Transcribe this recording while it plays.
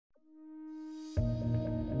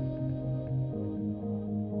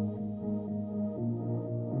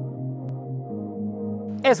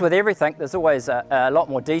As with everything, there's always a lot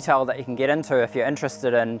more detail that you can get into if you're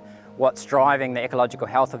interested in what's driving the ecological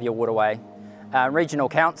health of your waterway. Regional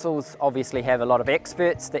councils obviously have a lot of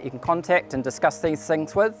experts that you can contact and discuss these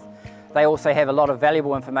things with. They also have a lot of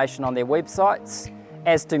valuable information on their websites,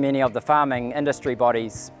 as do many of the farming industry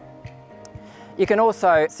bodies. You can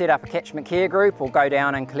also set up a catchment care group or go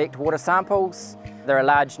down and collect water samples. There are a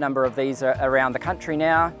large number of these around the country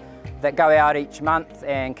now that go out each month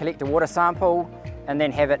and collect a water sample and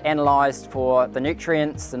then have it analysed for the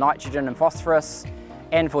nutrients, the nitrogen and phosphorus,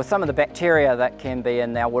 and for some of the bacteria that can be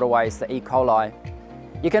in our waterways, the E. coli.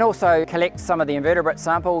 You can also collect some of the invertebrate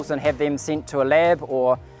samples and have them sent to a lab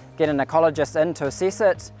or get an ecologist in to assess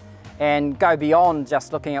it and go beyond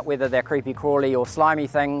just looking at whether they're creepy crawly or slimy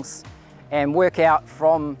things and work out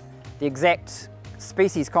from the exact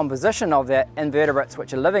species composition of the invertebrates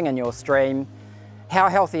which are living in your stream how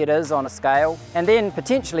healthy it is on a scale, and then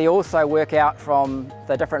potentially also work out from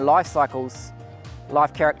the different life cycles,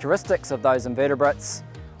 life characteristics of those invertebrates,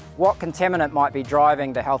 what contaminant might be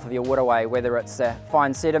driving the health of your waterway, whether it's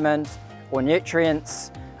fine sediment or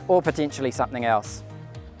nutrients or potentially something else.